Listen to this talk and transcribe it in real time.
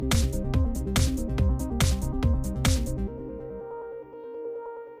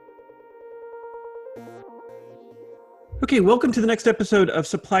Okay, welcome to the next episode of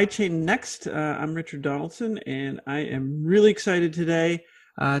Supply Chain Next. I'm Richard Donaldson, and I am really excited today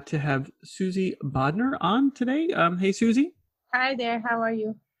to have Susie Bodner on today. Hey, Susie. Hi there, how are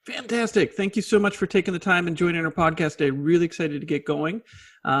you? Fantastic. Thank you so much for taking the time and joining our podcast today. Really excited to get going.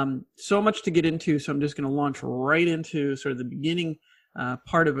 So much to get into, so I'm just going to launch right into sort of the beginning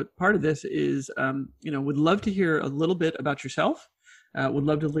part of it. Part of this is, would love to hear a little bit about yourself. Would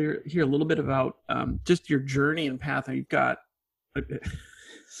love to hear a little bit about just your journey and path. You've got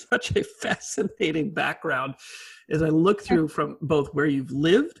such a fascinating background as I look through from both where you've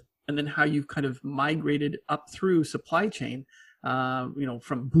lived and then how you've kind of migrated up through supply chain,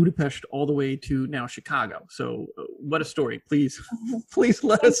 from Budapest all the way to now Chicago. So what a story. Please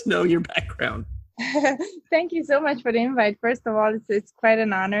let us know your background. Thank you so much for the invite. First of all, it's quite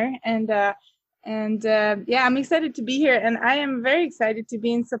an honor. And I'm excited to be here. And I am very excited to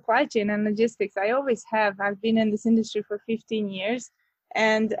be in supply chain and logistics. I always have. I've been in this industry for 15 years.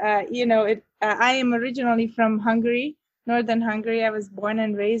 And, I am originally from Hungary, Northern Hungary. I was born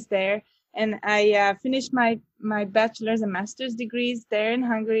and raised there. And I finished my bachelor's and master's degrees there in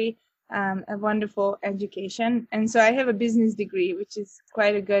Hungary, a wonderful education. And so I have a business degree, which is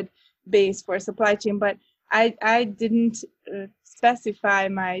quite a good base for supply chain. But I didn't specify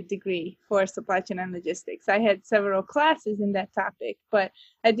my degree for supply chain and logistics. I had several classes in that topic, but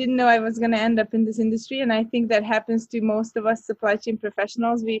I didn't know I was going to end up in this industry. And I think that happens to most of us supply chain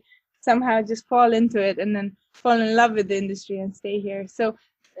professionals. We somehow just fall into it and then fall in love with the industry and stay here. So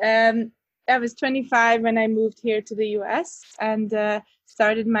I was 25 when I moved here to the US and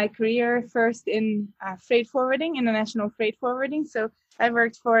started my career first in freight forwarding, international freight forwarding. So I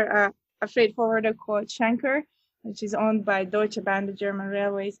worked for a freight forwarder called Schenker, which is owned by Deutsche Bahn, the German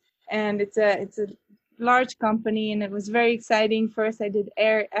railways. And it's a large company, and it was very exciting. First, I did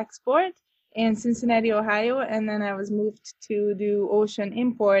air export in Cincinnati, Ohio, and then I was moved to do ocean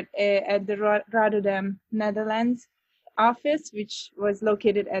import at the Rotterdam, Netherlands office, which was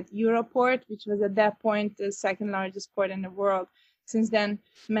located at Europort, which was at that point the second largest port in the world. Since then,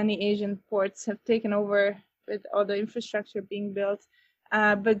 many Asian ports have taken over with all the infrastructure being built.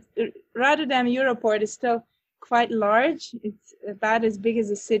 But Rotterdam Europort is still quite large. It's about as big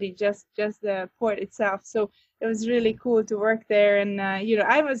as a city, just the port itself. So it was really cool to work there. And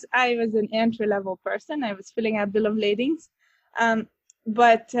I was an entry level person. I was filling out bill of ladings,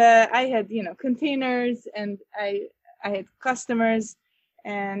 but I had containers, and I had customers.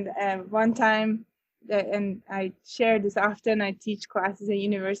 And one time, and I share this often. I teach classes at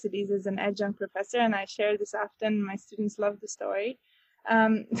universities as an adjunct professor, and I share this often. My students love the story.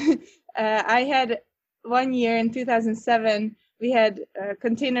 I had 1 year in 2007, we had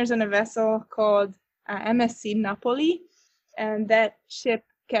containers on a vessel called MSC Napoli, and that ship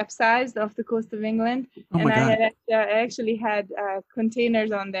capsized off the coast of England. Oh my God. I actually had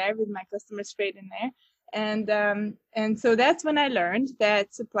containers on there with my customers freight in there. And so that's when I learned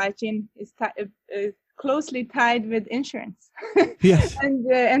that supply chain is closely tied with insurance. Yes.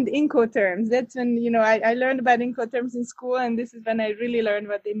 and Incoterms. That's when I learned about Incoterms in school, and this is when I really learned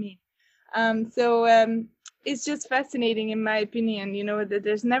what they mean. It's just fascinating, in my opinion, that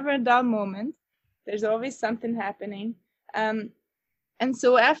there's never a dull moment. There's always something happening. And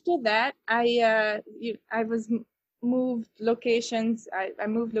so after that, I was moved locations. I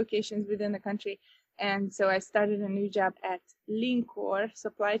moved locations within the country. And so I started a new job at Linkor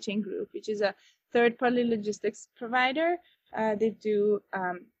Supply Chain Group, which is a third-party logistics provider. They do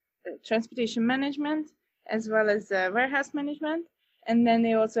transportation management as well as warehouse management. And then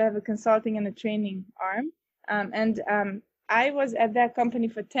they also have a consulting and a training arm. I was at that company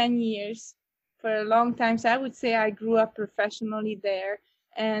for 10 years, for a long time. So I would say I grew up professionally there.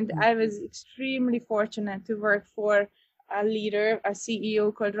 And I was extremely fortunate to work for a leader, a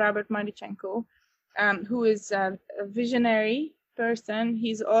CEO called Robert Marichenko, who is a visionary person.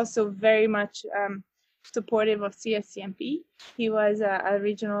 He's also very much supportive of CSCMP. He was a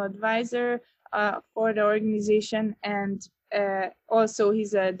regional advisor for the organization, and also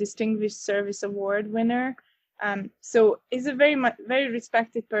he's a Distinguished Service Award winner. So he's a very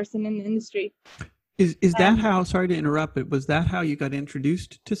respected person in the industry. Is that how, sorry to interrupt, but was that how you got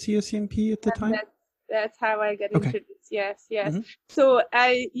introduced to CSCMP at the time? That's how I got introduced. Yes. Mm-hmm. So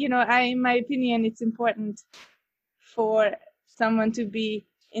in my opinion, it's important for someone to be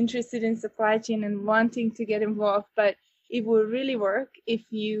interested in supply chain and wanting to get involved, but it will really work if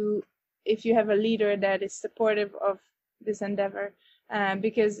you have a leader that is supportive of this endeavor.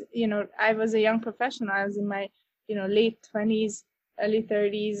 Because I was a young professional. I was in my late 20s, early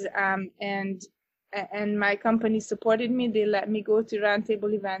 30s, and my company supported me. They let me go to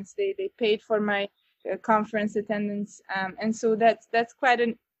roundtable events. They paid for my conference attendance, and so that's quite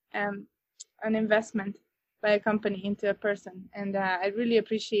an investment by a company into a person, and I really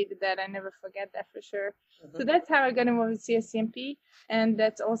appreciated that. I never forget that for sure. Mm-hmm. So that's how I got involved with CSCMP, and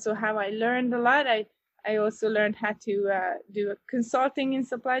that's also how I learned a lot. I also learned how to do consulting in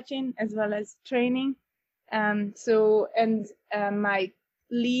supply chain as well as training. My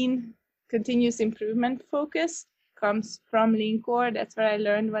lean continuous improvement focus comes from Lean Core. That's where I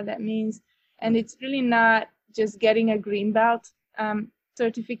learned what that means. And it's really not just getting a green belt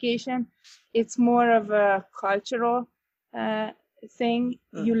certification. It's more of a cultural thing.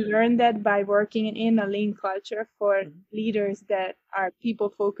 Mm-hmm. You learn that by working in a lean culture for leaders that are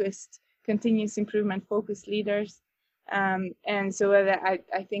people-focused, continuous improvement focused leaders. And so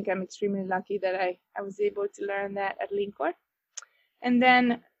I think I'm extremely lucky that I was able to learn that at Lean Core. And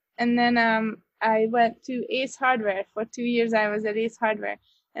then I went to Ace Hardware. For 2 years I was at Ace Hardware,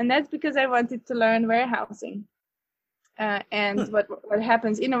 and that's because I wanted to learn warehousing and what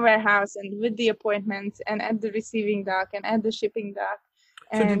happens in a warehouse and with the appointments and at the receiving dock and at the shipping dock.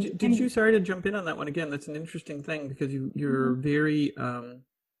 And, so did you sorry to jump in on that one again, that's an interesting thing because you're very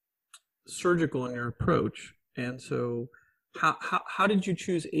surgical in your approach. And so how did you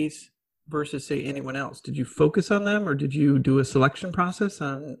choose Ace versus, say, anyone else? Did you focus on them, or did you do a selection process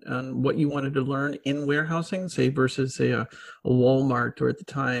on what you wanted to learn in warehousing, say, versus, say, a Walmart, or at the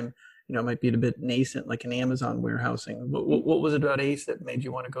time, it might be a bit nascent, like an Amazon warehousing? What was it about Ace that made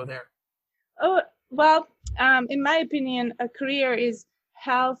you want to go there? Oh, well, in my opinion, a career is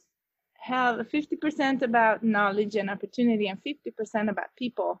have 50% about knowledge and opportunity and 50% about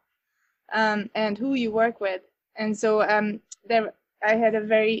people. And who you work with. And so I had a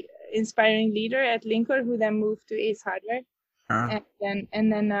very inspiring leader at Lean Core who then moved to Ace Hardware.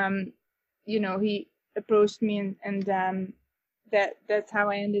 And then he approached me and that's how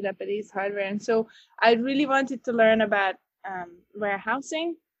I ended up at Ace Hardware. And so I really wanted to learn about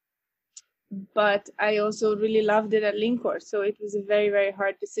warehousing, but I also really loved it at Lean Core. So it was a very, very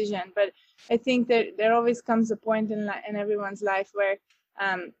hard decision. But I think that there always comes a point in everyone's life where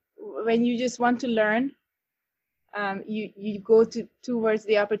when you just want to learn, you go towards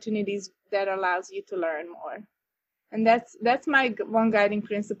the opportunities that allows you to learn more. And that's my one guiding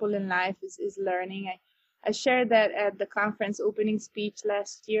principle in life is learning. I shared that at the conference opening speech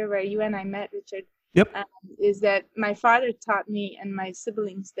last year where you and I met, Richard. Yep. Is that my father taught me and my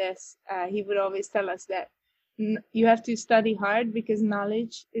siblings this. He would always tell us that you have to study hard because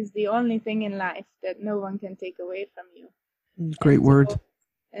knowledge is the only thing in life that no one can take away from you. Great words.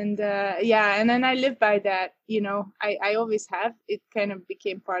 And and then I live by that. I always have. It kind of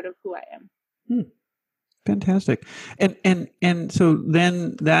became part of who I am. Fantastic. And so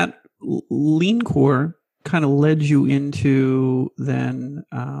then that Lean Core kind of led you into then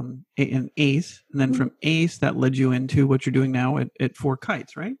an Ace, and then from Ace that led you into what you're doing now at Four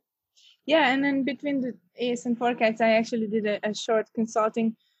Kites, right? Yeah, and then between the Ace and Four Kites, I actually did a short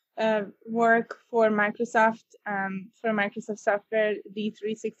consulting work for Microsoft software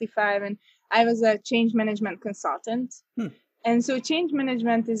D365, and I was a change management consultant. And so change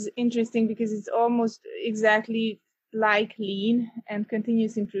management is interesting because it's almost exactly like lean and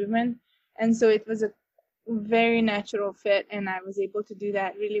continuous improvement, and so it was a very natural fit, and I was able to do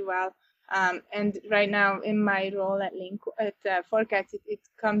that really well. And right now in my role at Four Kites, it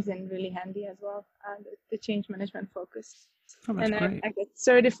comes in really handy as well, the change management focus. Oh, and I got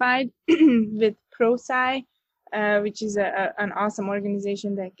certified with ProSci, which is an awesome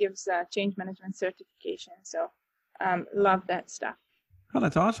organization that gives change management certification. So love that stuff. Oh,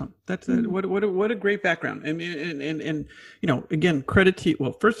 that's awesome. That's what a great background. And again, credit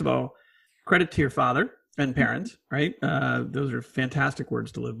to your father and parents, right? Those are fantastic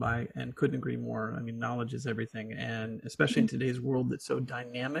words to live by, and couldn't agree more. I mean, knowledge is everything. And especially in today's world that's so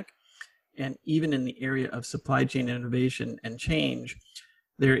dynamic, and even in the area of supply chain innovation and change,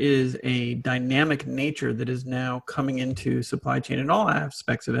 there is a dynamic nature that is now coming into supply chain in all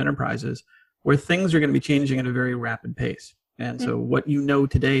aspects of enterprises, where things are going to be changing at a very rapid pace. And so what you know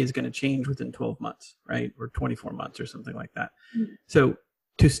today is going to change within 12 months, right? Or 24 months or something like that. So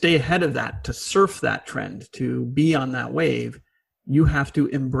to stay ahead of that, to surf that trend, to be on that wave, you have to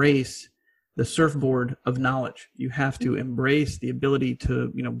embrace the surfboard of knowledge. You have to embrace the ability to,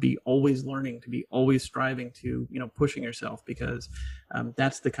 be always learning, to be always striving to, pushing yourself, because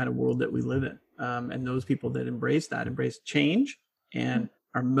that's the kind of world that we live in. And those people that embrace change and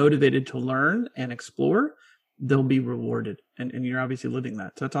are motivated to learn and explore, they'll be rewarded. And you're obviously living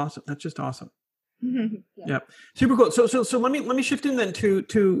that. So that's awesome. That's just awesome. Yeah. Super cool. So let me shift in then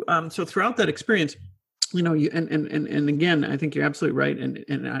to so throughout that experience, And again, I think you're absolutely right.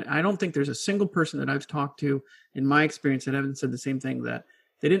 And I don't think there's a single person that I've talked to in my experience that haven't said the same thing, that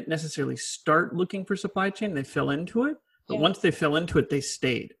they didn't necessarily start looking for supply chain. They fell into it. But once they fell into it, they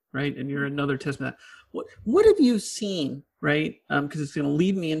stayed, right? And you're another testament. What have you seen, right? Because it's going to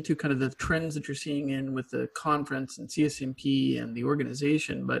lead me into kind of the trends that you're seeing in with the conference and CSMP and the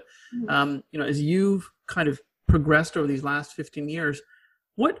organization. But, as you've kind of progressed over these last 15 years,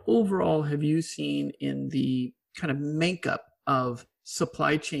 what overall have you seen in the kind of makeup of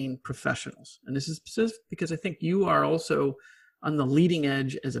supply chain professionals? And this is specific because I think you are also on the leading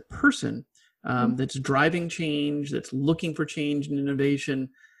edge as a person that's driving change, that's looking for change and innovation,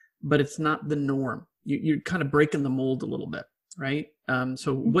 but it's not the norm. You're kind of breaking the mold a little bit, right?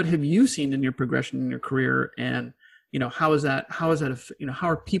 So what have you seen in your progression in your career, and how is that, how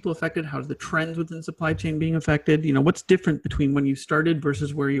are people affected? How's the trends within supply chain being affected? What's different between when you started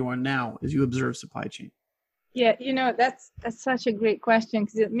versus where you are now as you observe supply chain? Yeah, that's such a great question,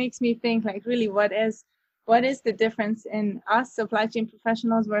 because it makes me think, like, really, what is the difference in us supply chain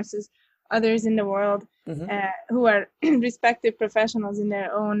professionals versus others in the world who are respective professionals in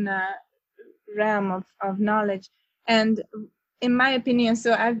their own realm of knowledge. And in my opinion,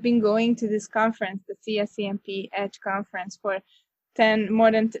 so I've been going to this conference, the CSCMP Edge conference, for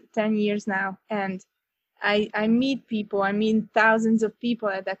more than 10 years now. And I meet people, I meet thousands of people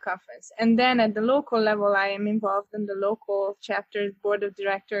at that conference. And then at the local level, I am involved in the local chapter board of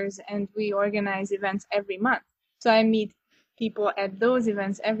directors, and we organize events every month. So I meet people at those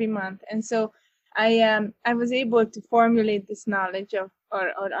events every month. And so I was able to formulate this knowledge of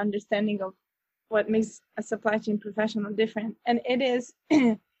or understanding of what makes a supply chain professional different. And it is,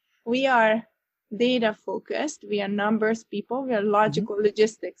 we are data focused, we are numbers people, we are logical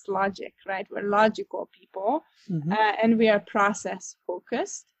logistics, logic, right? We're logical people, and we are process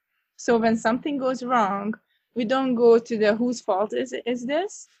focused. So when something goes wrong, we don't go to the whose fault is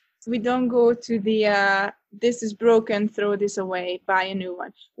this? We don't go to the this is broken, throw this away, buy a new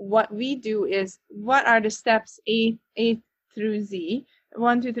one. What we do is, what are the steps A through Z?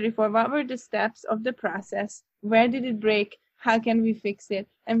 1, 2, 3, 4. What were the steps of the process? Where did it break? How can we fix it?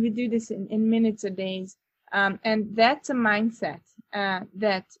 And we do this in minutes or days. And that's a mindset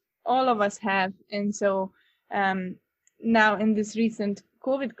that all of us have. And so now in this recent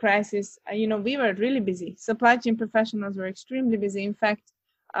COVID crisis, we were really busy. Supply chain professionals were extremely busy. In fact,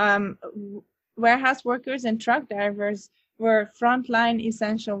 warehouse workers and truck drivers were frontline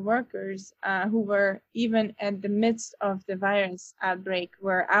essential workers who were, even at the midst of the virus outbreak,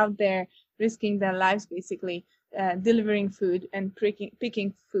 were out there risking their lives, basically delivering food and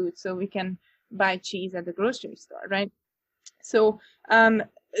picking food so we can buy cheese at the grocery store, right? So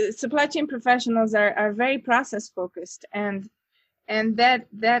supply chain professionals are very process focused, and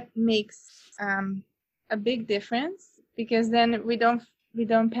that makes a big difference, because then we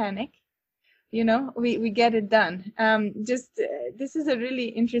don't panic. We get it done. This is a really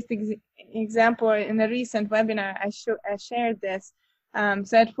interesting example. In a recent webinar, I shared this.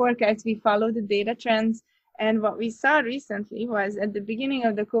 So at Forecast, we follow the data trends. And what we saw recently was, at the beginning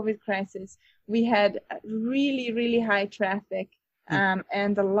of the COVID crisis, we had really, really high traffic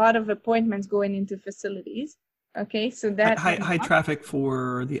and a lot of appointments going into facilities. Okay, so that high traffic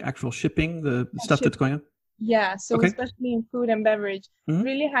for the actual shipping, the stuff that's going on? Yeah, so especially in food and beverage,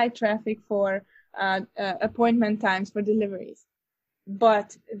 really high traffic for appointment times for deliveries,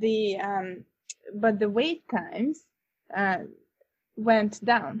 but the wait times went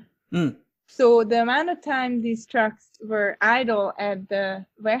down. So the amount of time these trucks were idle at the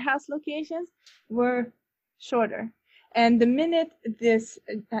warehouse locations were shorter. And the minute this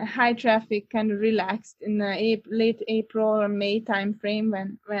high traffic kind of relaxed in the late April or May timeframe,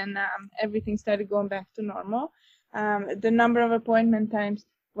 when everything started going back to normal, the number of appointment times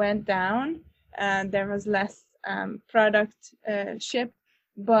went down. There was less product shipped,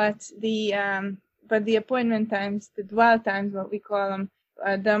 but the appointment times, the dwell times, what we call them,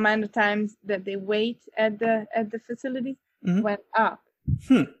 the amount of times that they wait at the facilities went up.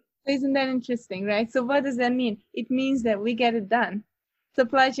 Isn't that interesting, right? So what does that mean? It means that we get it done.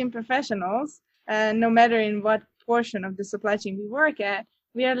 Supply chain professionals, no matter in what portion of the supply chain we work at,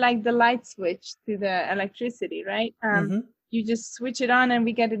 we are like the light switch to the electricity, right? You just switch it on and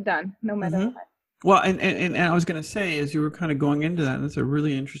we get it done, no matter what. Well, and I was going to say, as you were kind of going into that, and that's a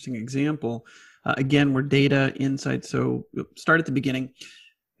really interesting example. Again, we're data insights. So start at the beginning.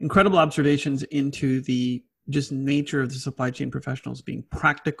 Incredible observations into the just nature of the supply chain professionals being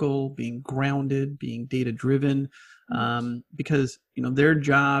practical, being grounded, being data driven, because their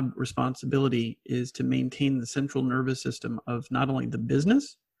job responsibility is to maintain the central nervous system of not only the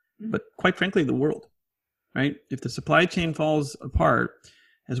business, but quite frankly, the world. right? If the supply chain falls apart,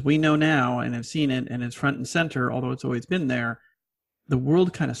 as we know now and have seen it, and it's front and center, although it's always been there, the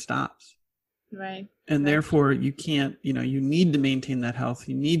world kind of stops. Right. And therefore you can't, you need to maintain that health.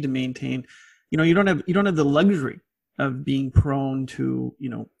 You need to maintain, you don't have the luxury of being prone to,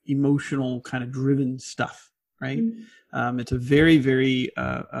 emotional kind of driven stuff, right? Mm-hmm. It's a very, very,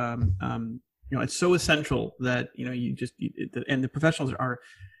 it's so essential that, and the professionals are,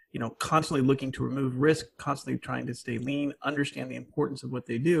 constantly looking to remove risk, constantly trying to stay lean, understand the importance of what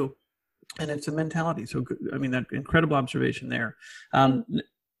they do. And it's a mentality. So, I mean, that incredible observation there. And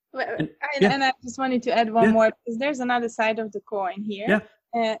I just wanted to add one more, because there's another side of the coin here.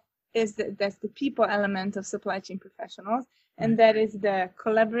 That's the people element of supply chain professionals. And that is the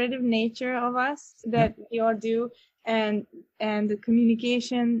collaborative nature of us that we all do, and the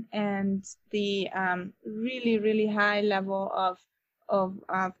communication and the really, really high level of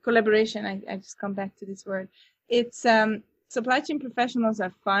collaboration. I just come back to this word. It's supply chain professionals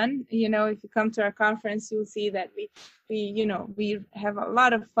are fun. If you come to our conference, you'll see that we have a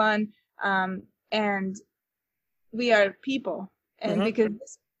lot of fun, and we are people. And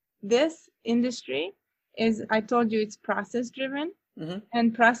because this industry is, I told you, it's process driven,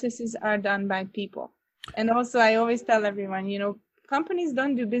 and processes are done by people. And also, I always tell everyone, companies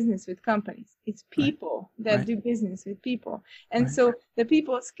don't do business with companies. It's people that do business with people. And so the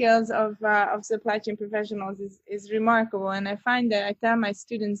people skills of supply chain professionals is remarkable. And I find that I tell my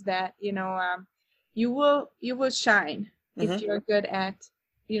students that, you will shine if you're good at,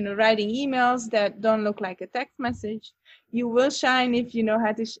 writing emails that don't look like a text message. You will shine if you know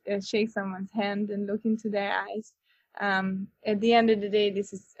how to shake someone's hand and look into their eyes. At the end of the day,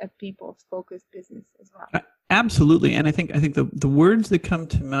 this is a people-focused business as well. Absolutely. And I think the words that come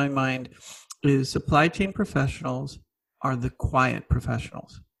to my mind is supply chain professionals are the quiet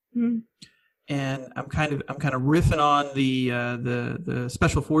professionals. Mm-hmm. And I'm kind of riffing on the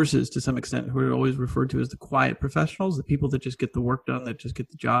special forces to some extent, who are always referred to as the quiet professionals, the people that just get the work done, that just get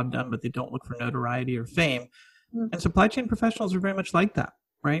the job done, but they don't look for notoriety or fame. Mm-hmm. And supply chain professionals are very much like that,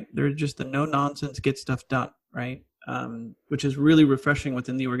 right? They're just the no nonsense, get stuff done, right? Which is really refreshing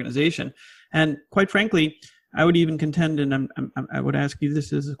within the organization. And quite frankly, I would even contend, and I would ask you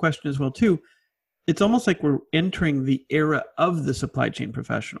this as a question as well too, it's almost like we're entering the era of the supply chain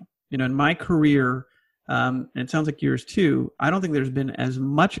professional. In my career, and it sounds like yours too, I don't think there's been as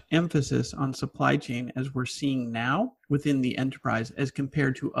much emphasis on supply chain as we're seeing now within the enterprise as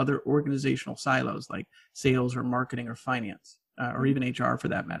compared to other organizational silos like sales or marketing or finance, or even HR for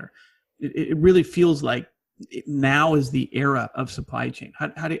that matter. It really feels like now is the era of supply chain.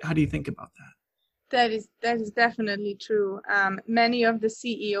 How do you think about that? That is definitely true. Many of the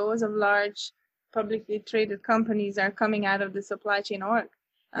CEOs of large publicly traded companies are coming out of the supply chain org.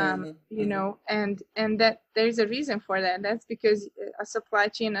 And that there's a reason for that. That's because a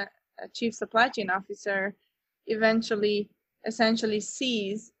chief supply chain officer essentially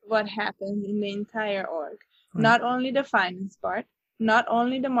sees what happens in the entire org, not only the finance part, not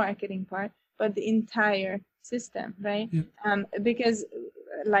only the marketing part, but the entire system, right? Because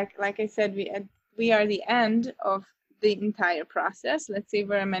like I said, we are the end of the entire process. Let's say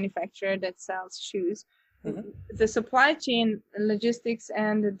we're a manufacturer that sells shoes. The supply chain, logistics,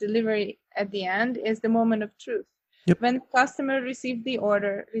 and the delivery at the end is the moment of truth. When the customer receives the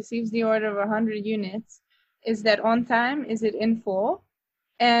order of 100 units, is that on time? Is it in full?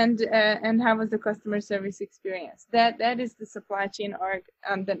 And how was the customer service experience? That is the supply chain org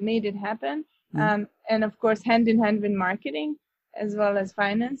that made it happen. And of course, hand in hand with marketing, as well as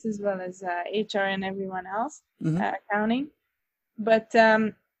finance, as well as HR and everyone else, accounting. But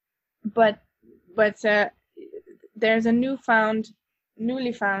there's a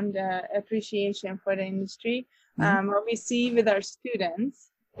newly found appreciation for the industry. What we see with our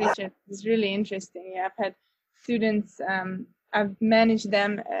students, which is really interesting. I've had students, I've managed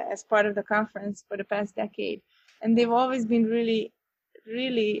them as part of the conference for the past decade, and they've always been really,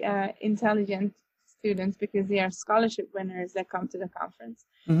 really intelligent students because they are scholarship winners that come to the conference.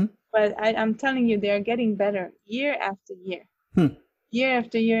 But I'm telling you, they are getting better year after year. Year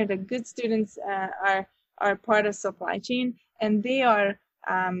after year, the good students are part of supply chain, and they are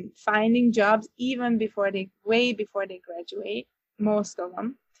finding jobs way before they graduate. Most of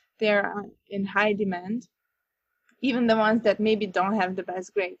them, they're in high demand. Even the ones that maybe don't have the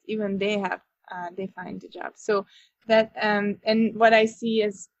best grades, even they find the job. So that and what I see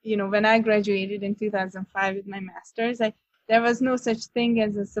is, when I graduated in 2005 with my master's, there was no such thing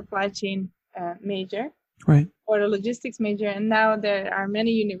as a supply chain major. Right. Or a logistics major, and now there are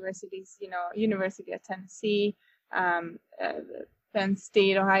many universities, University of Tennessee, Penn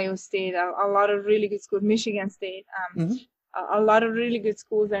State, Ohio State, a lot of really good schools, Michigan State. A lot of really good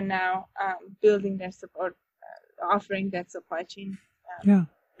schools are now building their support, offering that supply chain.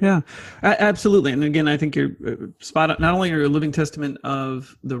 Yeah, absolutely. And again, I think you're spot on. Not only are you a living testament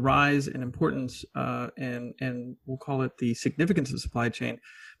of the rise and importance, and we'll call it the significance of supply chain,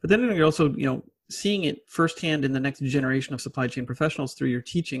 but then you're also, seeing it firsthand in the next generation of supply chain professionals through your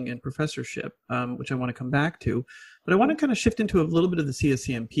teaching and professorship, which I want to come back to. But I want to kind of shift into a little bit of the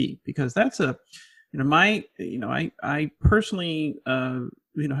CSCMP, because that's I personally,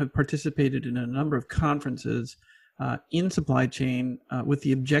 have participated in a number of conferences in supply chain with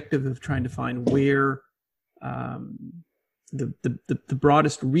the objective of trying to find where the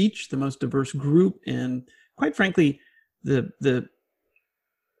broadest reach, the most diverse group, and quite frankly, the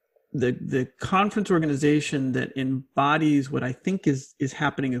conference organization that embodies what I think is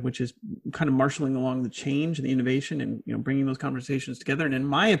happening, which is kind of marshaling along the change and the innovation, and bringing those conversations together. And in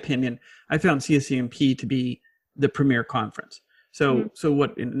my opinion, I found CSCMP to be the premier conference. So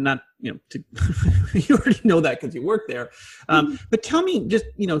what? Not you already know that because you work there. But tell me, just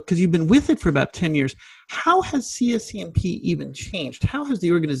because you've been with it for about 10 years, how has CSCMP even changed? How has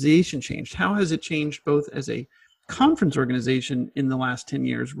the organization changed? How has it changed both as a conference organization in the last 10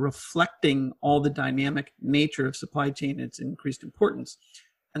 years, reflecting all the dynamic nature of supply chain and its increased importance?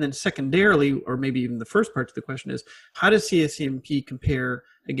 And then secondarily, or maybe even the first part to the question, is how does CSCMP compare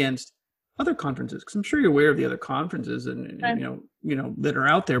against other conferences? Because I'm sure you're aware of the other conferences and that are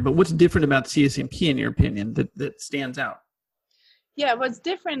out there, but what's different about CSCMP in your opinion that stands out? Yeah, what's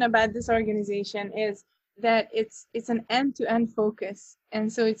different about this organization is that it's an end-to-end focus, and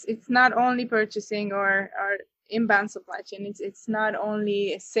so it's not only purchasing or inbound supply chain. It's not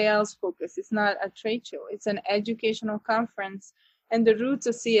only a sales focus. It's not a trade show. It's an educational conference, and the roots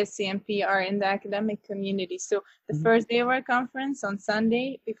of CSCMP are in the academic community. So the first day of our conference on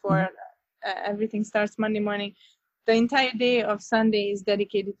Sunday, before everything starts Monday morning, the entire day of Sunday is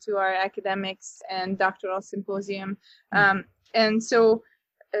dedicated to our academics and doctoral symposium. And so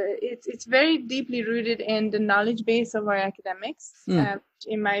it's very deeply rooted in the knowledge base of our academics, which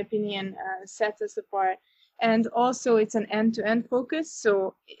in my opinion sets us apart. And also it's an end-to-end focus,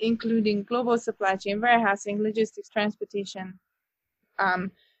 so including global supply chain, warehousing, logistics, transportation,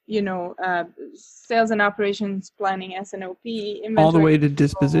 sales and operations planning, S&OP, inventory, all the way to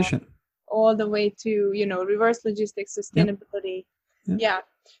disposition, all the way to reverse logistics, sustainability. Yeah.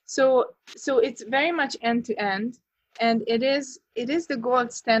 So it's very much end-to-end, and it is the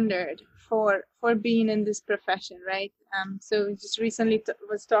gold standard for being in this profession, right? So just recently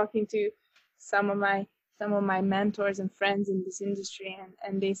was talking to some of my mentors and friends in this industry,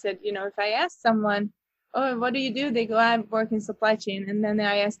 and they said, if I ask someone, oh, what do you do? They go, I work in supply chain. And then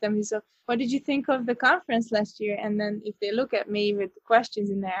I ask them, so what did you think of the conference last year? And then if they look at me with questions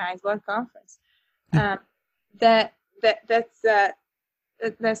in their eyes, what conference? That's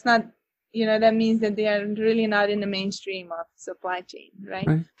not, that means that they are really not in the mainstream of supply chain, right?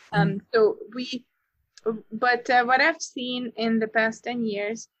 But what I've seen in the past 10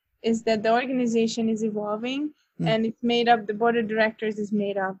 years is that the organization is evolving, and it's made up, the board of directors is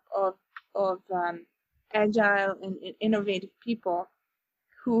made up of agile and innovative people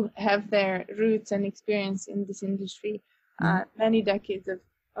who have their roots and experience in this industry, many decades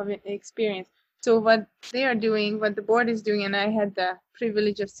of experience. So what they are doing, what the board is doing, and I had the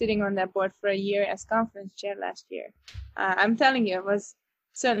privilege of sitting on that board for a year as conference chair last year. I'm telling you, it was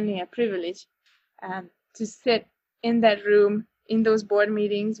certainly a privilege to sit in that room, in those board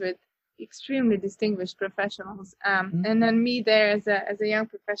meetings with extremely distinguished professionals. And then me there as a young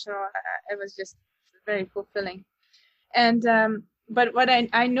professional, it was just very fulfilling. And but what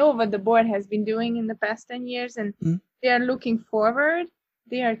I know what the board has been doing in the past 10 years, and they are looking forward.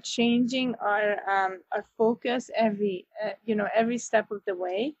 They are changing our focus every step of the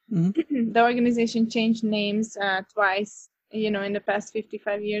way. The organization changed names twice, in the past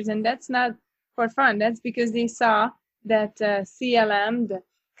 55 years, and that's not for fun. That's because they saw that CLM, the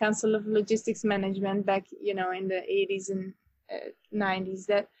Council of Logistics Management, back in the 80s and 90s,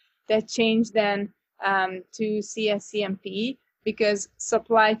 that changed then to CSCMP because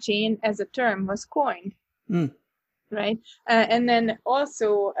supply chain as a term was coined. Right. And then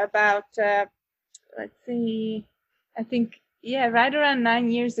also about, let's see, I think, right around 9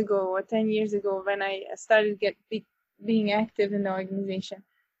 years ago or 10 years ago, when I started being active in the organization,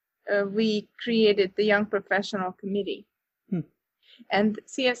 we created the Young Professional Committee. And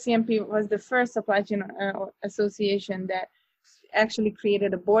CSCMP was the first supply chain association that actually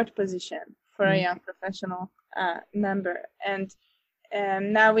created a board position for a young professional member. And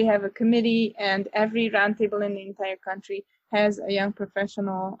now we have a committee, and every roundtable in the entire country has a young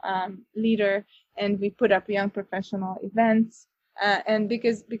professional leader, and we put up young professional events. And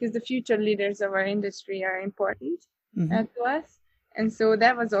because the future leaders of our industry are important to us. And so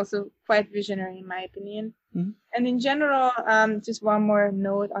that was also quite visionary, in my opinion. And in general, just one more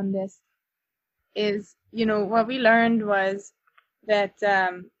note on this is, what we learned was that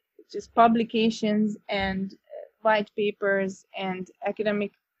just publications and white papers and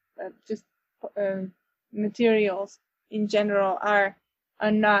academic materials in general are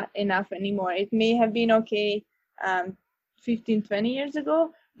not enough anymore. It may have been okay 15, 20 years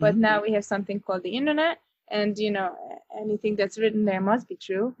ago, but now we have something called the internet, and anything that's written there must be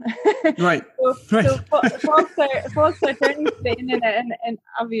true. Right. So folks are turning to the internet, and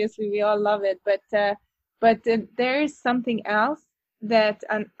obviously we all love it, but there is something else that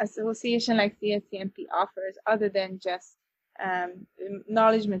an association like CSCMP offers other than just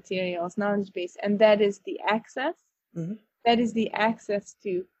knowledge materials, knowledge base, and that is the access. That is the access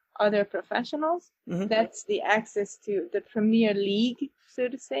to other professionals. That's the access to the Premier League, so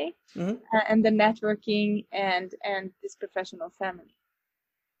to say, and the networking and this professional family.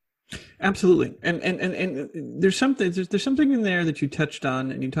 Absolutely, and there's something in there that you touched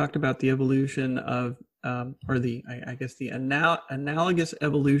on, and you talked about the evolution of, or the analogous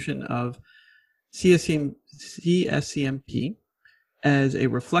evolution of CSCMP as a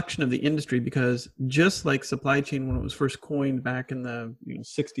reflection of the industry, because just like supply chain when it was first coined back in the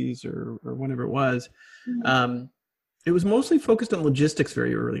 60s or whenever it was, it was mostly focused on logistics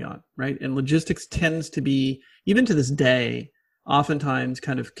very early on, right? And logistics tends to be, even to this day, oftentimes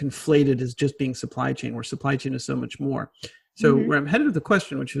kind of conflated as just being supply chain, where supply chain is so much more. So where I'm headed with the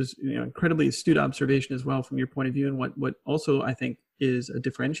question, which is incredibly astute observation as well from your point of view, and what also I think is a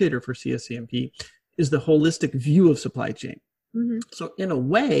differentiator for CSCMP, is the holistic view of supply chain. So in a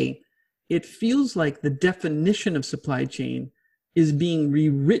way, it feels like the definition of supply chain is being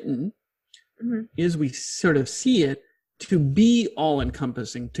rewritten as we sort of see it, to be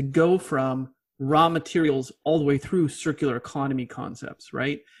all-encompassing, to go from raw materials all the way through circular economy concepts,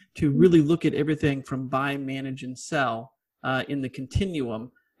 right? To really look at everything from buy, manage, and sell in the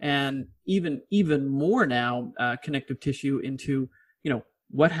continuum, and even more now connective tissue into,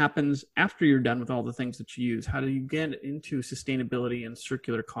 what happens after you're done with all the things that you use? How do you get into sustainability and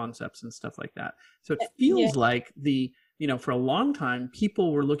circular concepts and stuff like that? So it feels like for a long time,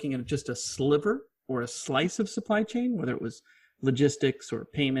 people were looking at just a sliver or a slice of supply chain, whether it was logistics or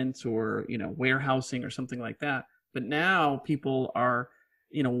payments or, warehousing or something like that. But now people are,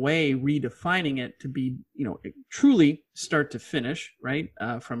 in a way, redefining it to be, truly start to finish, right?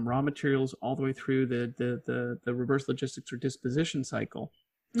 From raw materials all the way through the reverse logistics or disposition cycle.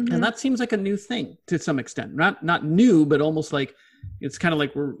 And that seems like a new thing to some extent. Not new, but almost like it's kind of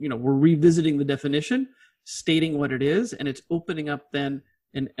like we're revisiting the definition, stating what it is, and it's opening up then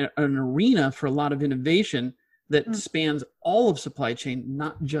an arena for a lot of innovation that spans all of supply chain,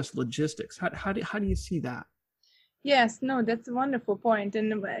 not just logistics. How do you see that? Yes, no, that's a wonderful point.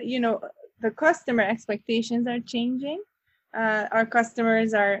 And, the customer expectations are changing. Our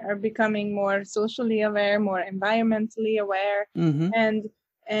customers are becoming more socially aware, more environmentally aware. And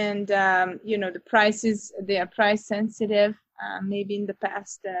the prices, they are price sensitive. Maybe in the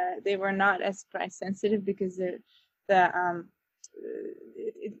past, they were not as price sensitive because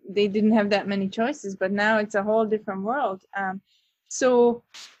they didn't have that many choices, but now it's a whole different world. So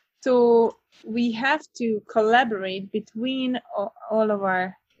we have to collaborate between all of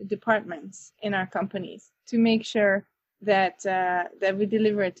our departments in our companies to make sure that we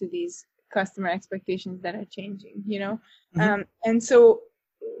deliver to these customer expectations that are changing, and so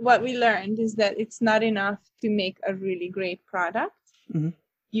what we learned is that it's not enough to make a really great product.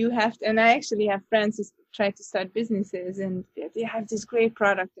 You have to, and I actually have friends who try to start businesses, and they have this great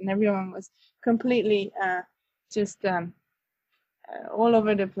product, and everyone was completely all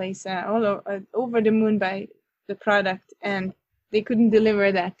over the place, over the moon by the product, and they couldn't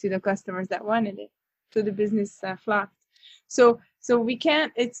deliver that to the customers that wanted it. So the business flopped. So we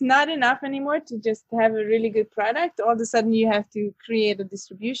can't, it's not enough anymore to just have a really good product. All of a sudden you have to create a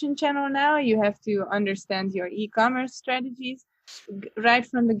distribution channel now. You have to understand your e-commerce strategies right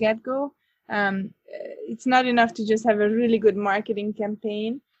from the get-go. It's not enough to just have a really good marketing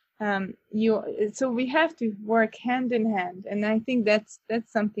campaign. So we have to work hand in hand, and I think that's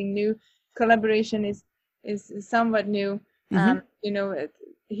something new. Collaboration is somewhat new. Here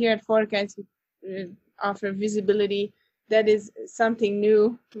at FourGuides, we offer visibility. That is something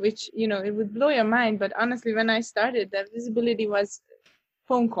new, which it would blow your mind. But honestly, when I started, that visibility was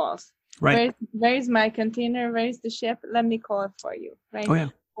phone calls. Right. Where is my container? Where is the ship? Let me call it for you. Right. Oh yeah.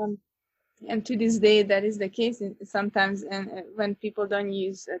 And to this day, that is the case sometimes, and when people don't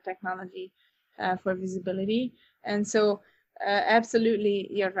use technology for visibility. And so absolutely,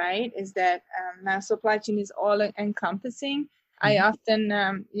 you're right, is that now supply chain is all encompassing. I often,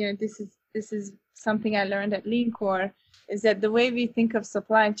 this is something I learned at LeanCore, is that the way we think of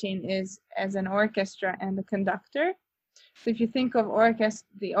supply chain is as an orchestra and a conductor. So if you think of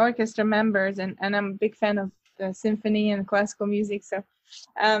the orchestra members, and I'm a big fan of the symphony and classical music, so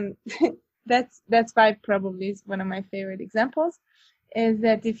that's why probably is one of my favorite examples, is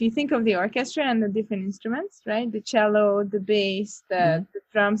that if you think of the orchestra and the different instruments, right? The cello, the bass, the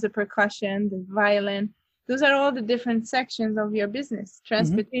drums, the percussion, the violin, those are all the different sections of your business: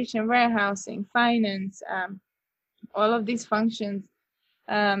 transportation, warehousing, finance, all of these functions,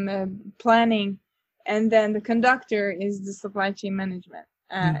 planning. And then the conductor is the supply chain management.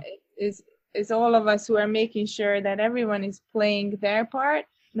 Is all of us who are making sure that everyone is playing their part.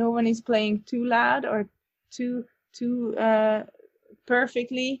 No one is playing too loud or too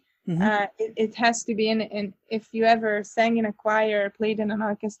perfectly. It has to be in. And if you ever sang in a choir or played in an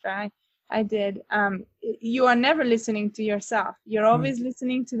orchestra, I did. You are never listening to yourself. You're always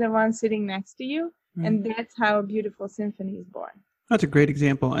listening to the one sitting next to you, and that's how a beautiful symphony is born. That's a great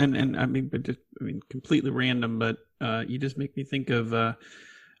example, and I mean, completely random, but you just make me think of.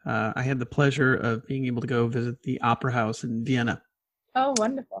 I had the pleasure of being able to go visit the Opera House in Vienna. Oh,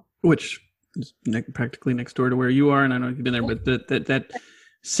 wonderful! Which is practically next door to where you are, and I don't know if you've been there, but that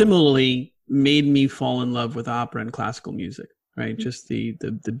similarly made me fall in love with opera and classical music. Right, just the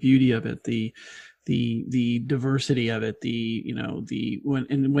beauty of it, the diversity of it,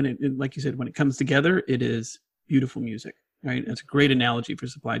 when it, like you said, when it comes together, it is beautiful music. Right, it's a great analogy for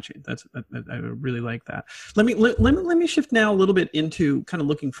supply chain. I really like that. Let me shift now a little bit into kind of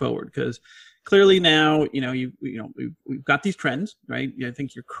looking forward, because clearly now we've got these trends, right? I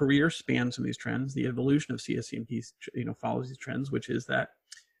think your career spans some of these trends. The evolution of CSCMP follows these trends, which is that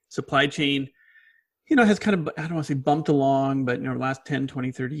supply chain has kind of, I don't want to say bumped along, but the last 10,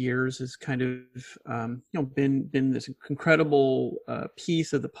 20, 30 years has kind of been this incredible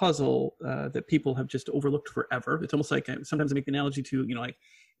piece of the puzzle that people have just overlooked forever. It's almost like, sometimes I make the analogy to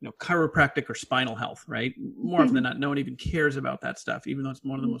chiropractic or spinal health, right? More often than not, no one even cares about that stuff, even though it's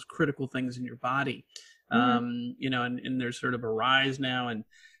one of the most critical things in your body. And there's sort of a rise now, and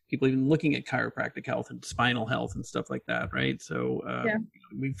people even looking at chiropractic health and spinal health and stuff like that, right? So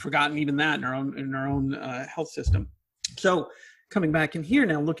we've forgotten even that in our own health system. So coming back in here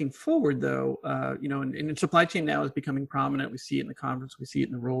now, looking forward though, and supply chain now is becoming prominent. We see it in the conference, we see it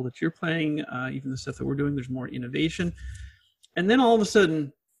in the role that you're playing, even the stuff that we're doing. There's more innovation, and then all of a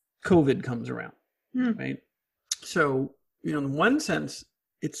sudden, COVID comes around, right? So in one sense,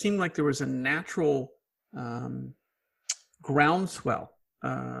 it seemed like there was a natural groundswell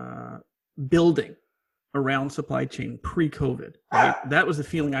building around supply chain pre-COVID. Right? That was the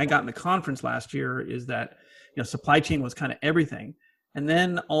feeling I got in the conference last year, is that supply chain was kind of everything, and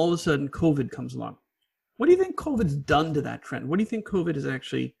then all of a sudden COVID comes along. What do you think COVID's done to that trend? What do you think COVID is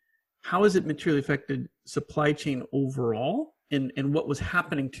actually? How has it materially affected supply chain overall, and what was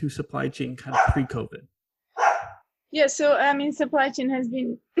happening to supply chain kind of pre-COVID? Yeah, so I mean, supply chain has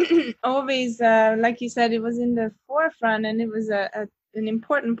been always, like you said, it was in the forefront, and it was an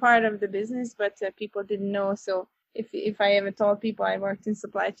important part of the business, but people didn't know. So if I ever told people I worked in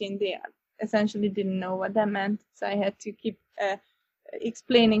supply chain, they essentially didn't know what that meant. So I had to keep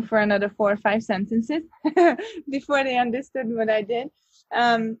explaining for another 4 or 5 sentences before they understood what I did.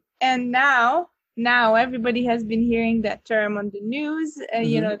 And now everybody has been hearing that term on the news.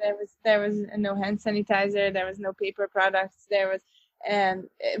 There was no hand sanitizer, there was no paper products, and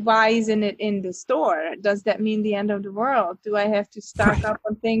why isn't it in the store? Does that mean the end of the world? Do I have to stock up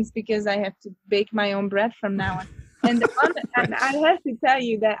on things because I have to bake my own bread from now on? And I have to tell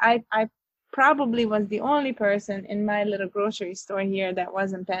you that I probably was the only person in my little grocery store here that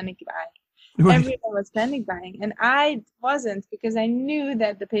wasn't panic buying. Right. Everyone was panic buying, and I wasn't, because I knew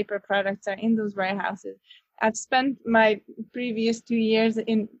that the paper products are in those warehouses. I've spent my previous 2 years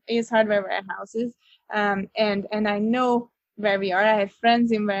in Ace Hardware warehouses, and I know where we are. I have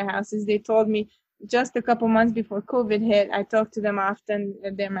friends in warehouses. They told me just a couple months before COVID hit, I talked to them often.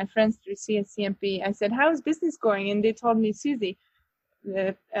 They're my friends through CSCMP. I said, "How's business going?" And they told me, "Susie,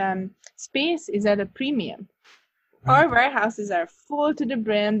 the space is at a premium. Our warehouses are full to the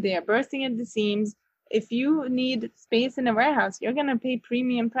brim. They are bursting at the seams. If you need space in a warehouse, you're going to pay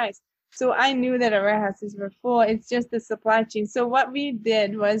premium price." So I knew that our warehouses were full. It's just the supply chain. So what we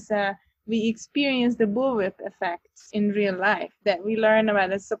did was we experienced the bullwhip effect in real life that we learned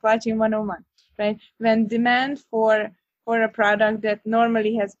about as supply chain 101, right? When demand for for a product that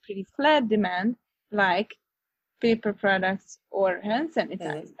normally has pretty flat demand, like paper products or hand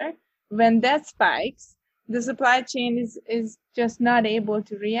sanitizer, when that spikes, the supply chain is just not able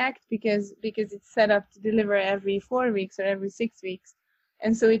to react because it's set up to deliver every 4 weeks or every 6 weeks.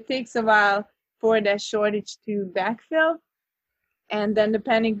 And so it takes a while for that shortage to backfill. And then the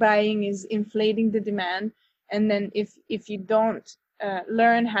panic buying is inflating the demand. And then if you don't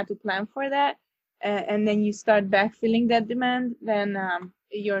learn how to plan for that, and then you start backfilling that demand, then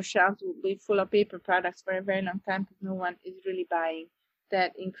your shelves will be full of paper products for a very long time because no one is really buying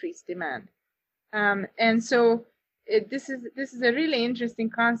that increased demand. And so this is a really interesting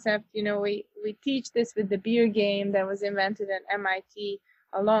concept. You know, we teach this with the beer game that was invented at MIT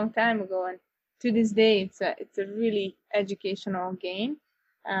a long time ago, and to this day it's a really educational game.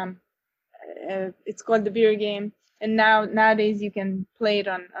 It's called the beer game, and nowadays you can play it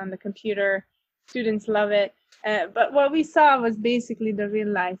on the computer. Students love it. But what we saw was basically the real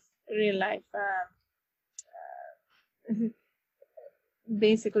life.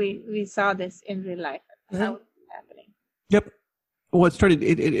 Basically, we saw this in real life. Mm-hmm. How it's happening. Yep. Well, it started.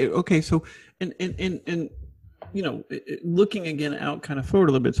 Okay. So, and you know, looking again out, kind of forward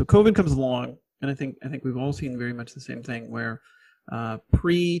a little bit. So, COVID comes along, and I think we've all seen very much the same thing. Where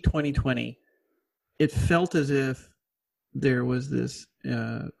pre-2020, it felt as if there was this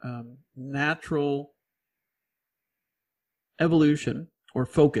natural evolution or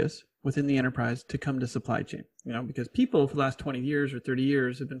focus within the enterprise to come to supply chain, you know, because people for the last 20 years or 30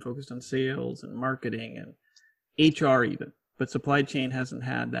 years have been focused on sales and marketing and HR even, but supply chain hasn't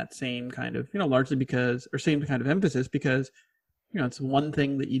had that same kind of, you know, largely because, or same kind of emphasis because, you know, it's one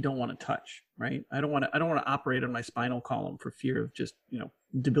thing that you don't want to touch, right? I don't want to operate on my spinal column for fear of just, you know,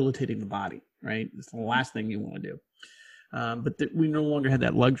 debilitating the body, right? It's the last thing you want to do. But we no longer had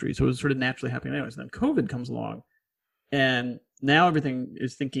that luxury. So it was sort of naturally happening anyways. And then COVID comes along, and now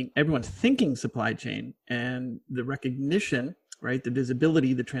everyone's thinking supply chain, and the recognition, right? The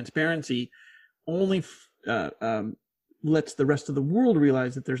visibility, the transparency only lets the rest of the world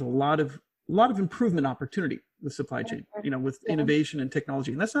realize that there's a lot of improvement opportunity with supply chain, you know, with innovation and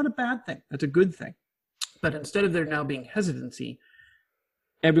technology. And that's not a bad thing. That's a good thing. But instead of there now being hesitancy,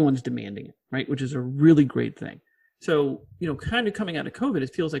 everyone's demanding it, right? Which is a really great thing. So, you know, kind of coming out of COVID,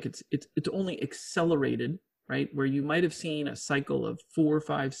 it feels like it's only accelerated, right? Where you might have seen a cycle of 4,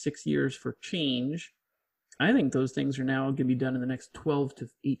 5, 6 years for change. I think those things are now going to be done in the next 12 to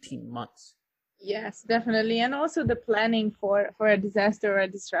 18 months. Yes, definitely. And also the planning for a disaster or a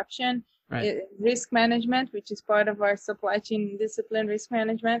disruption, right. Risk management, which is part of our supply chain discipline, risk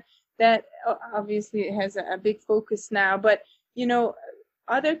management, that obviously has a big focus now. But, you know,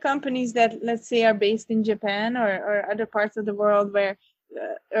 other companies that, let's say, are based in Japan or other parts of the world where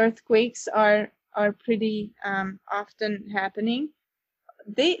earthquakes are pretty often happening,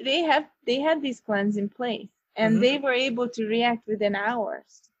 they had these plans in place, and they were able to react within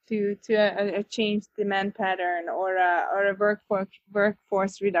hours to a changed demand pattern or a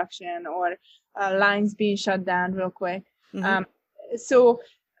workforce reduction or lines being shut down real quick. So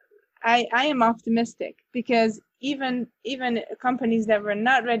I am optimistic because even companies that were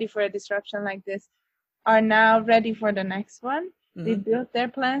not ready for a disruption like this are now ready for the next one. They built their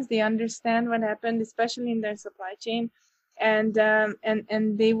plans. They understand what happened, especially in their supply chain, and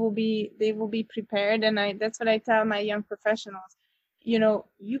they will be prepared. And that's what I tell my young professionals. You know,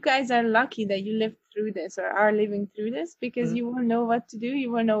 you guys are lucky that you lived through this or are living through this because you will know what to do.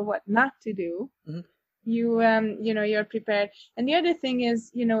 You will know what not to do. You know, you're prepared. And the other thing is,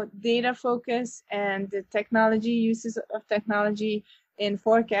 you know, data focus and the technology, uses of technology in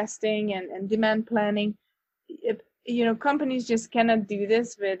forecasting and demand planning. You know, companies just cannot do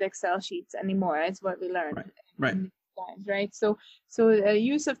this with Excel sheets anymore. It's what we learned. Right. So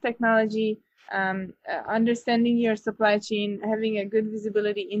use of technology, understanding your supply chain, having a good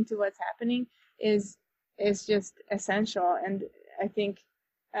visibility into what's happening is just essential. And I think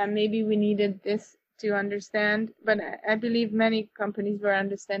maybe we needed this to understand, but I believe many companies were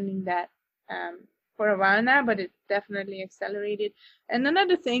understanding that for a while now, but it definitely accelerated. And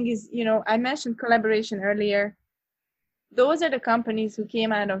another thing is, you know, I mentioned collaboration earlier. Those are the companies who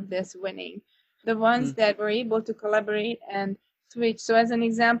came out of this winning, the ones that were able to collaborate and switch. So as an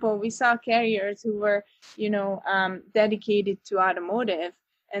example, we saw carriers who were, you know, dedicated to automotive,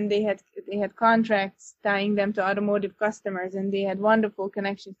 and they had contracts tying them to automotive customers, and they had wonderful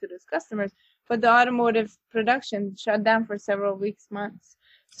connections to those customers. But the automotive production shut down for several weeks, months.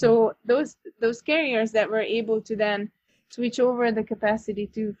 So those carriers that were able to then switch over the capacity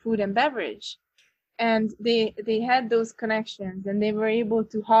to food and beverage, and they had those connections, and they were able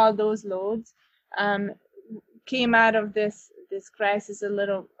to haul those loads came out of this crisis a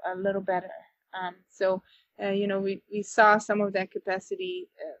little better. We saw some of that capacity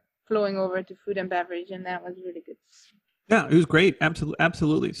flowing over to food and beverage, and that was really good. Yeah, it was great.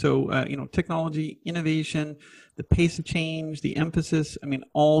 Absolutely. So, technology, innovation, the pace of change, the emphasis, I mean,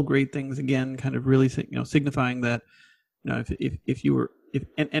 all great things, again, kind of really, signifying that, if you were,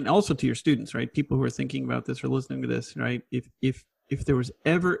 and also to your students, right? People who are thinking about this or listening to this, right? If there was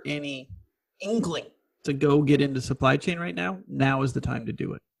ever any inkling to go get into supply chain right now is the time to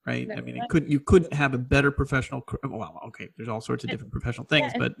do it. Right. I mean, you couldn't have a better professional. Well, okay. There's all sorts of different professional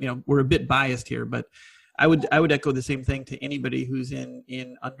things, but we're a bit biased here. But I would echo the same thing to anybody who's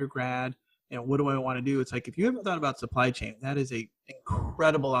in undergrad. What do I want to do? It's like, if you haven't thought about supply chain, that is a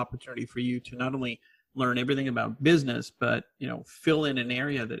incredible opportunity for you to not only learn everything about business, but fill in an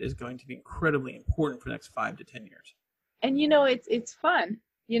area that is going to be incredibly important for the next 5 to 10 years. And it's fun.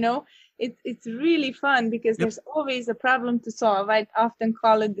 It's really fun because there's always a problem to solve. I often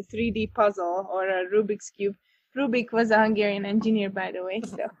call it the 3D puzzle or a Rubik's Cube. Rubik was a Hungarian engineer, by the way,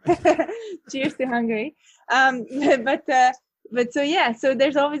 so cheers to Hungary. So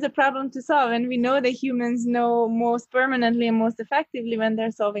there's always a problem to solve, and we know that humans know most permanently and most effectively when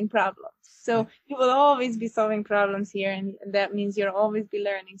they're solving problems. So you will always be solving problems here, and that means you'll always be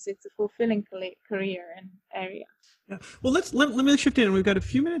learning. So it's a fulfilling career and area. Yeah. Well, let me shift in. We've got a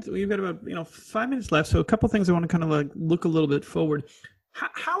few minutes. We've got about 5 minutes left. So a couple of things I want to kind of look a little bit forward.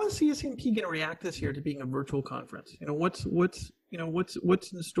 How is CSNP going to react this year to being a virtual conference? What's in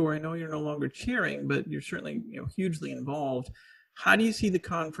the store? I know you're no longer chairing, but you're certainly hugely involved. How do you see the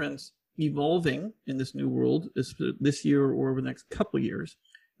conference evolving in this new world this year or over the next couple of years?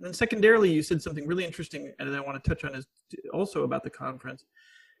 And then secondarily, you said something really interesting, and I want to touch on is also about the conference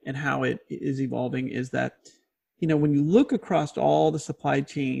and how it is evolving. Is that when you look across all the supply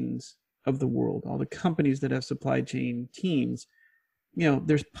chains of the world, all the companies that have supply chain teams,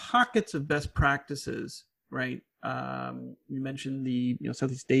 there's pockets of best practices, right? You mentioned the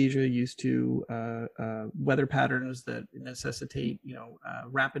Southeast Asia used to weather patterns that necessitate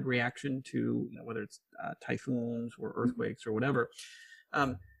rapid reaction to whether it's typhoons or earthquakes or whatever.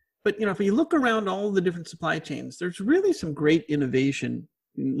 But if you look around all the different supply chains, there's really some great innovation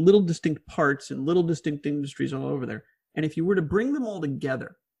in little distinct parts and little distinct industries all over there. And if you were to bring them all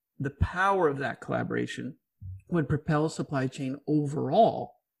together, the power of that collaboration would propel supply chain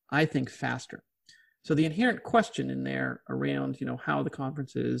overall, I think, faster. So the inherent question in there around, how the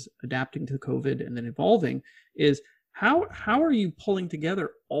conference is adapting to COVID and then evolving is how are you pulling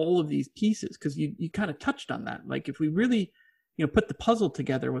together all of these pieces? Because you kind of touched on that. Like, if we really, put the puzzle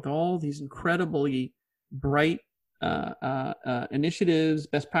together with all these incredibly bright initiatives,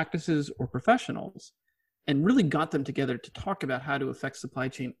 best practices, or professionals, and really got them together to talk about how to affect supply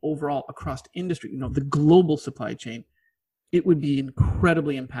chain overall across industry, the global supply chain, it would be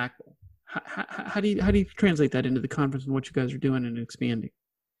incredibly impactful. How do you translate that into the conference and what you guys are doing and expanding?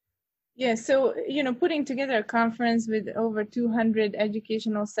 Yeah, so putting together a conference with over 200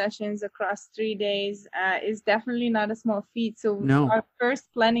 educational sessions across 3 days is definitely not a small feat. So Our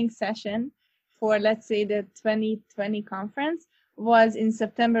first planning session for, let's say, the 2020 conference was in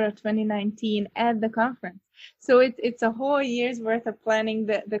September of 2019 at the conference. So it's a whole year's worth of planning.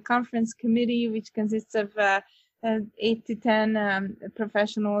 The conference committee, which consists of 8 to 10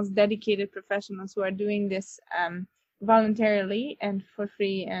 professionals, dedicated professionals who are doing this voluntarily and for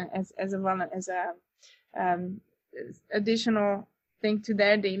free as additional thing to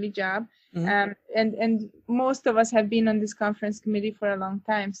their daily job. Mm-hmm. And most of us have been on this conference committee for a long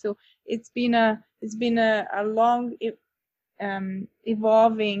time. So it's been a long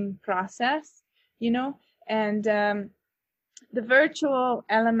evolving process, and the virtual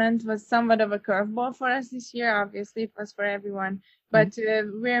element was somewhat of a curveball for us this year. Obviously, it was for everyone, but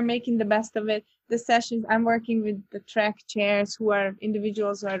we're making the best of it. The sessions, I'm working with the track chairs, who are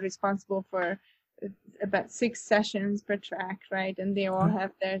individuals who are responsible for about 6 sessions per track, right? And they all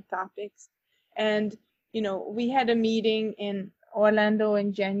have their topics. And, we had a meeting in Orlando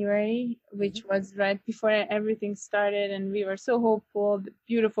in January, which was right before everything started, and we were so hopeful. The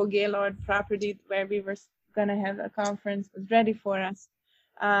beautiful Gaylord property where we were going to have a conference was ready for us.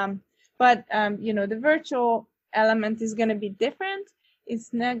 But the virtual element is going to be different.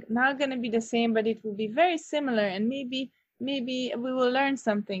 It's not going to be the same, but it will be very similar, and maybe we will learn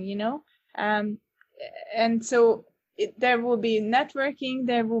something, and so there will be networking.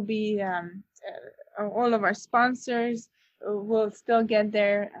 There will be all of our sponsors will still get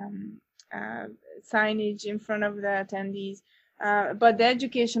their signage in front of the attendees, but the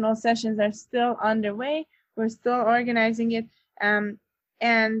educational sessions are still underway. We're still organizing it,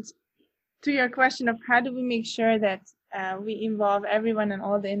 and to your question of how do we make sure that we involve everyone in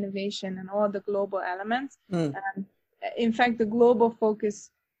all the innovation and all the global elements. In fact, the global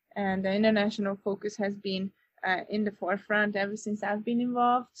focus and the international focus has been in the forefront ever since I've been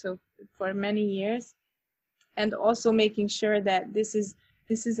involved, so for many years. And also making sure that this is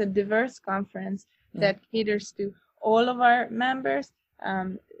a diverse conference that caters to all of our members,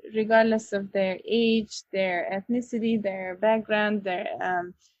 regardless of their age, their ethnicity, their background, their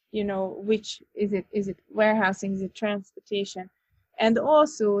which is it warehousing, is it transportation, and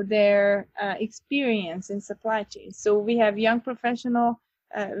also their experience in supply chain. So we have young professional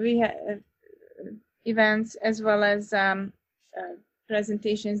we have events, as well as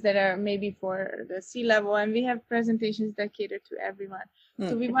presentations that are maybe for the C-level, and we have presentations that cater to everyone.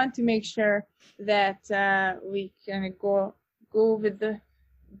 So we want to make sure that we can go with the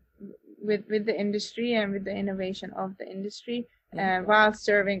industry and with the innovation of the industry, while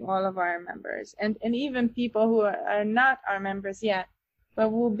serving all of our members, and even people who are not our members yet, but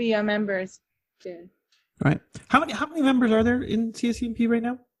will be our members soon. Right. How many members are there in CSCMP right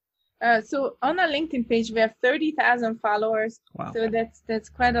now? So on our LinkedIn page, we have 30,000 followers. Wow. So that's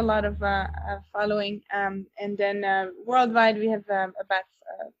quite a lot of following. And then worldwide, we have about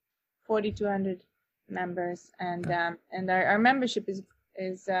 4,200 members, and our membership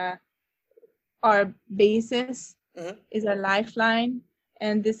is our basis, is our lifeline,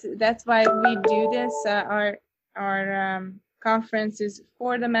 and that's why we do this. Our conference is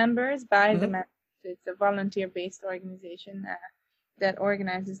for the members, by the members. It's a volunteer-based organization that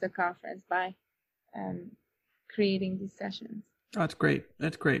organizes the conference by creating these sessions. Oh, that's great.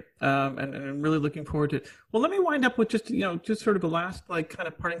 That's great. And I'm really looking forward to it. Well, let me wind up with just sort of a last kind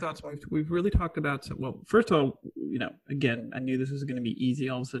of parting thoughts. We've really talked about, well, first of all, again, I knew this was going to be easy.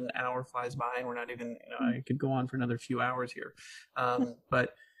 All of a sudden an hour flies by and we're not even, I could go on for another few hours here.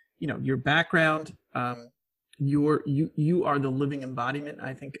 But, your background, you are the living embodiment,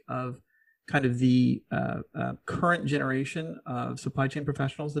 I think, of kind of the current generation of supply chain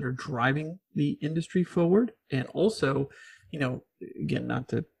professionals that are driving the industry forward. And also, again, not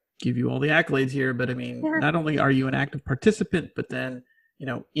to give you all the accolades here, but I mean, not only are you an active participant, but then,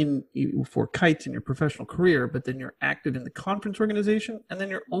 for KITES in your professional career, but then you're active in the conference organization, and then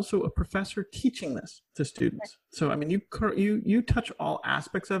you're also a professor teaching this to students. So, I mean, you touch all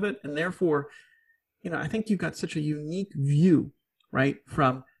aspects of it, and therefore, I think you've got such a unique view, right,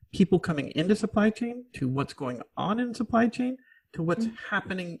 from people coming into supply chain to what's going on in supply chain to what's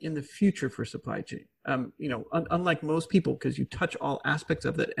happening in the future for supply chain. Unlike most people, because you touch all aspects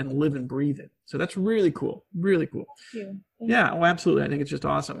of it and live and breathe it. So that's really cool. Really cool. Thank you. Yeah. Oh, absolutely. I think it's just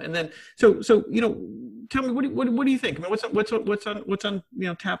awesome. And then, so tell me, what do you think? I mean, what's on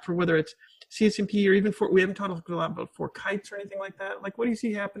tap for whether it's CSCMP or even we haven't talked a lot about for KITES or anything like that. Like, what do you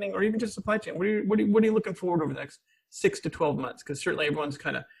see happening, or even just supply chain? What are you looking forward over the next 6 to 12 months? Because certainly everyone's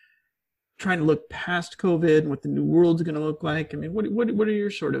kind of trying to look past COVID and what the new world's going to look like. I mean, what are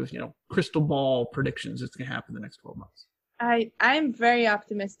your sort of, crystal ball predictions that's going to happen in the next 12 months? I'm very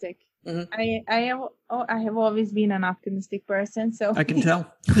optimistic. I have always been an optimistic person, so I can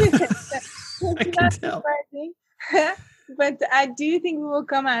tell. I can tell. But I do think we will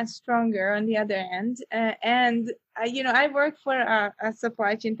come out stronger on the other end. I work for a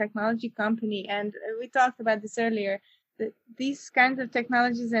supply chain technology company, and we talked about this earlier. These kinds of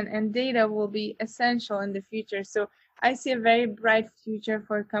technologies and data will be essential in the future. So I see a very bright future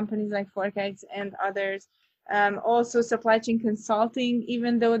for companies like FourKites and others. Also supply chain consulting,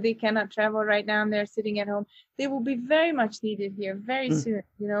 even though they cannot travel right now and they're sitting at home, they will be very much needed here very soon,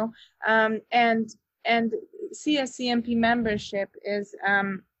 and CSCMP membership is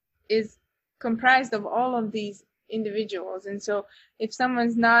comprised of all of these individuals. And so if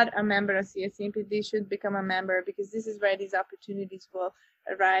someone's not a member of CSCMP, they should become a member, because this is where these opportunities will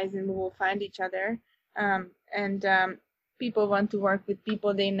arise and we will find each other. People want to work with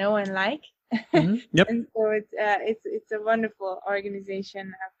people they know and like. Yep. And so it's a wonderful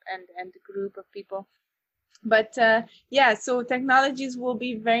organization and group of people. But so technologies will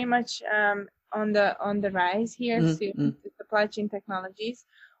be very much on the rise here soon. The supply chain technologies.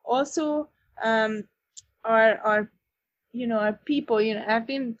 Also, our people. I've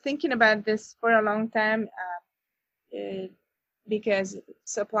been thinking about this for a long time, because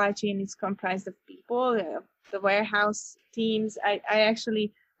supply chain is comprised of people. The warehouse teams. I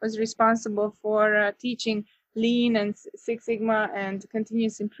actually was responsible for teaching Lean and Six Sigma and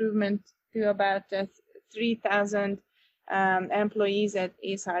continuous improvement to about 3,000 employees at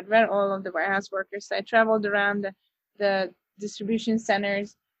Ace Hardware, all of the warehouse workers. So I traveled around the distribution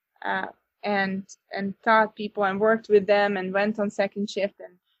centers and taught people and worked with them and went on second shift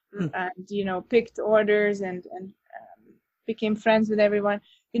and and picked orders and became friends with everyone.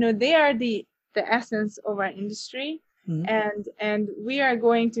 They are the essence of our industry, and we are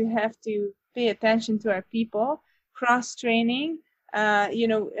going to have to pay attention to our people, cross training,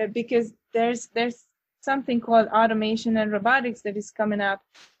 because there's something called automation and robotics that is coming up,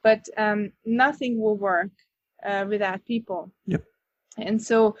 but nothing will work without people. Yep. And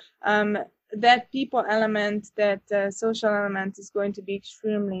so that people element, that social element is going to be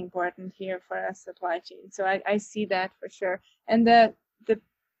extremely important here for our supply chain. So I see that for sure. And the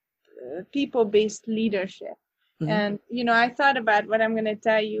people-based leadership. And, I thought about what I'm going to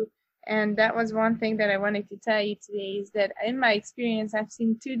tell you. And that was one thing that I wanted to tell you today, is that in my experience, I've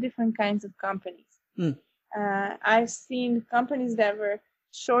seen two different kinds of companies. I've seen companies that were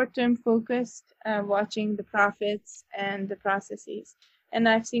short-term focused, watching the profits and the processes. And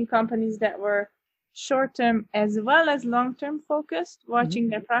I've seen companies that were short-term as well as long-term focused, watching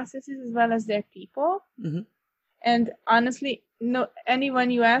their processes as well as their people. And honestly, anyone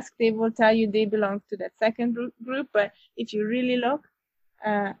you ask, they will tell you they belong to that second group. But if you really look,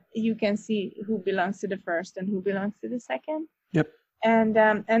 you can see who belongs to the first and who belongs to the second. Yep. And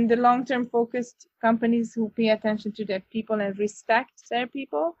the long-term focused companies who pay attention to their people and respect their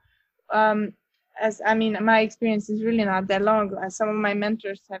people. My experience is really not that long. Some of my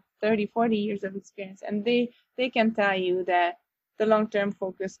mentors have 30, 40 years of experience, and they can tell you that the long-term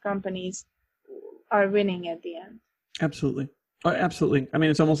focused companies are winning at the end. Absolutely. Absolutely. I mean,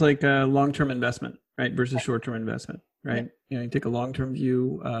 it's almost like a long-term investment, right? Versus short-term investment, right? You take a long-term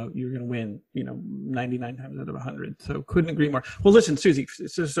view, you're going to win, 99 times out of 100. So couldn't agree more. Well, listen, Susie,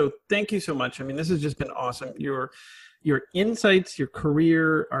 so thank you so much. I mean, this has just been awesome. Your insights, your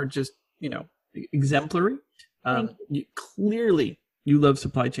career are just, exemplary. Clearly you love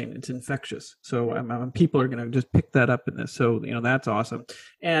supply chain. It's infectious. So people are going to just pick that up in this. So, that's awesome.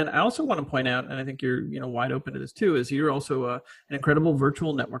 And I also want to point out, and I think you're, wide open to this too, is you're also an incredible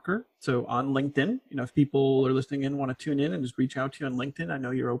virtual networker. So on LinkedIn, if people are listening in, want to tune in and just reach out to you on LinkedIn, I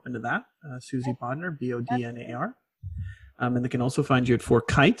know you're open to that. Susie Bodnar, Bodnar. And they can also find you at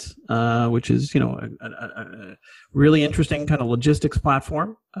ForKites, which is, a really interesting kind of logistics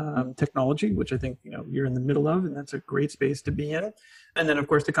platform technology, which I think, you're in the middle of, and that's a great space to be in. And then, of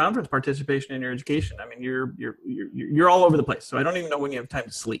course, the conference participation in your education. I mean, you're all over the place. So I don't even know when you have time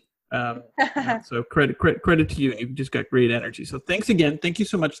to sleep. So credit to you, and you've just got great energy. So thanks again. Thank you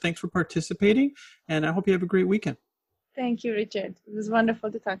so much. Thanks for participating, and I hope you have a great weekend. Thank you, Richard. It was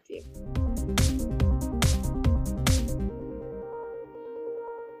wonderful to talk to you.